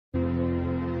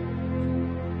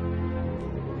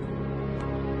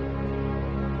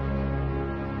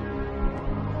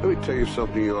Let me tell you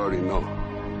something you already know.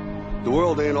 The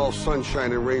world ain't all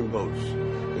sunshine and rainbows.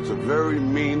 It's a very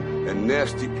mean and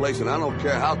nasty place, and I don't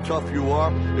care how tough you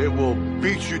are, it will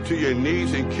beat you to your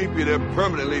knees and keep you there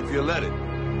permanently if you let it.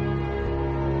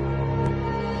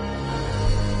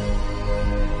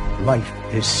 Life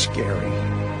is scary.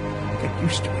 Get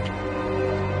used to it.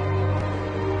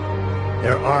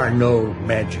 There are no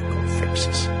magical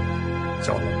fixes. It's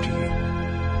all up to you.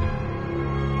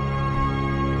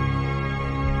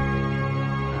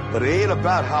 But it ain't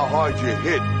about how hard you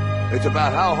hit. It's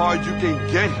about how hard you can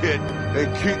get hit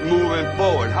and keep moving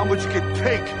forward. How much you can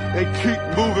take and keep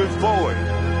moving forward.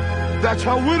 That's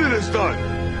how winning is done.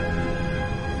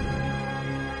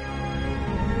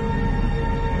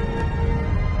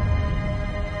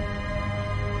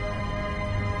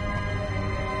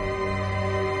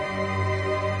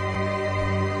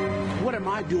 What am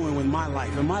I doing with my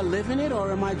life? Am I living it,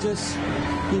 or am I just,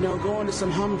 going to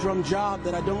some humdrum job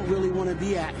that I don't really want to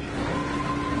be at?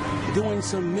 Doing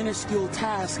some minuscule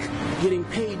task, getting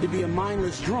paid to be a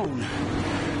mindless drone?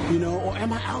 Or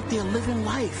am I out there living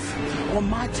life on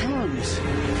my terms,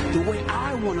 the way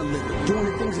I want to live it, doing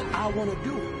the things that I want to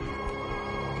do?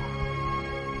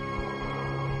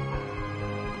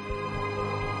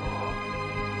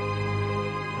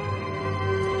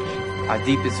 Our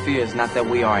deepest fear is not that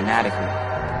we are inadequate.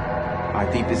 Our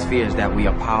deepest fear is that we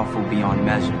are powerful beyond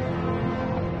measure.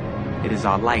 It is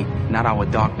our light, not our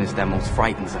darkness, that most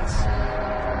frightens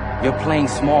us. Your playing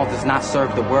small does not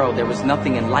serve the world. There is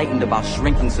nothing enlightened about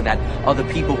shrinking so that other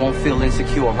people won't feel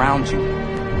insecure around you.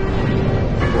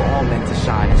 We're all meant to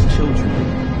shine as children.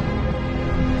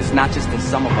 It's not just in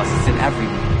some of us, it's in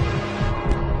everyone.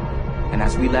 And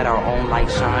as we let our own light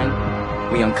shine,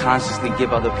 we unconsciously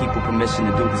give other people permission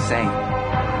to do the same,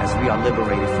 as we are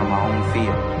liberated from our own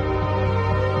fear.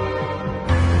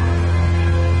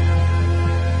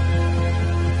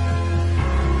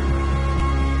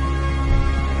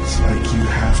 It's like you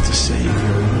have to save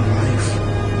your own life.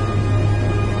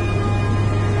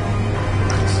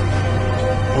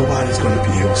 Nobody's going to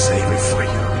be able to save it for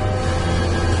you.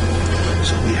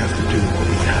 So we have to do what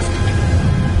we have to do,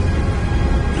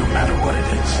 no matter what it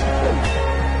is.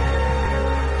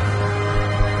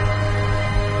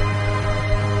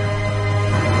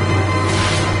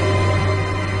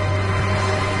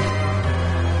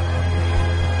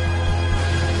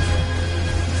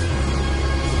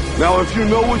 Now, if you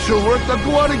know what you're worth, now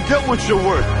go out and get what you're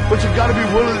worth. But you gotta be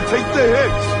willing to take the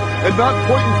hits and not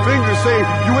pointing fingers saying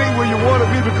you ain't where you want to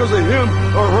be because of him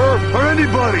or her or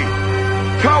anybody.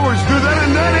 Cowards do that,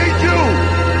 and that ain't you.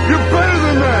 You're better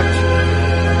than that.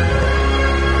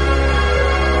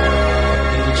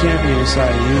 There's a champion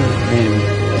inside of you,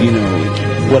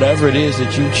 and whatever it is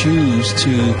that you choose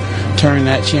to turn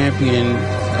that champion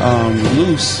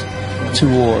loose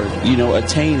toward,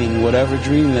 attaining whatever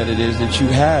dream that it is that you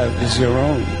have is your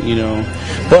own,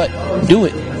 but do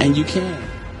it, and you can.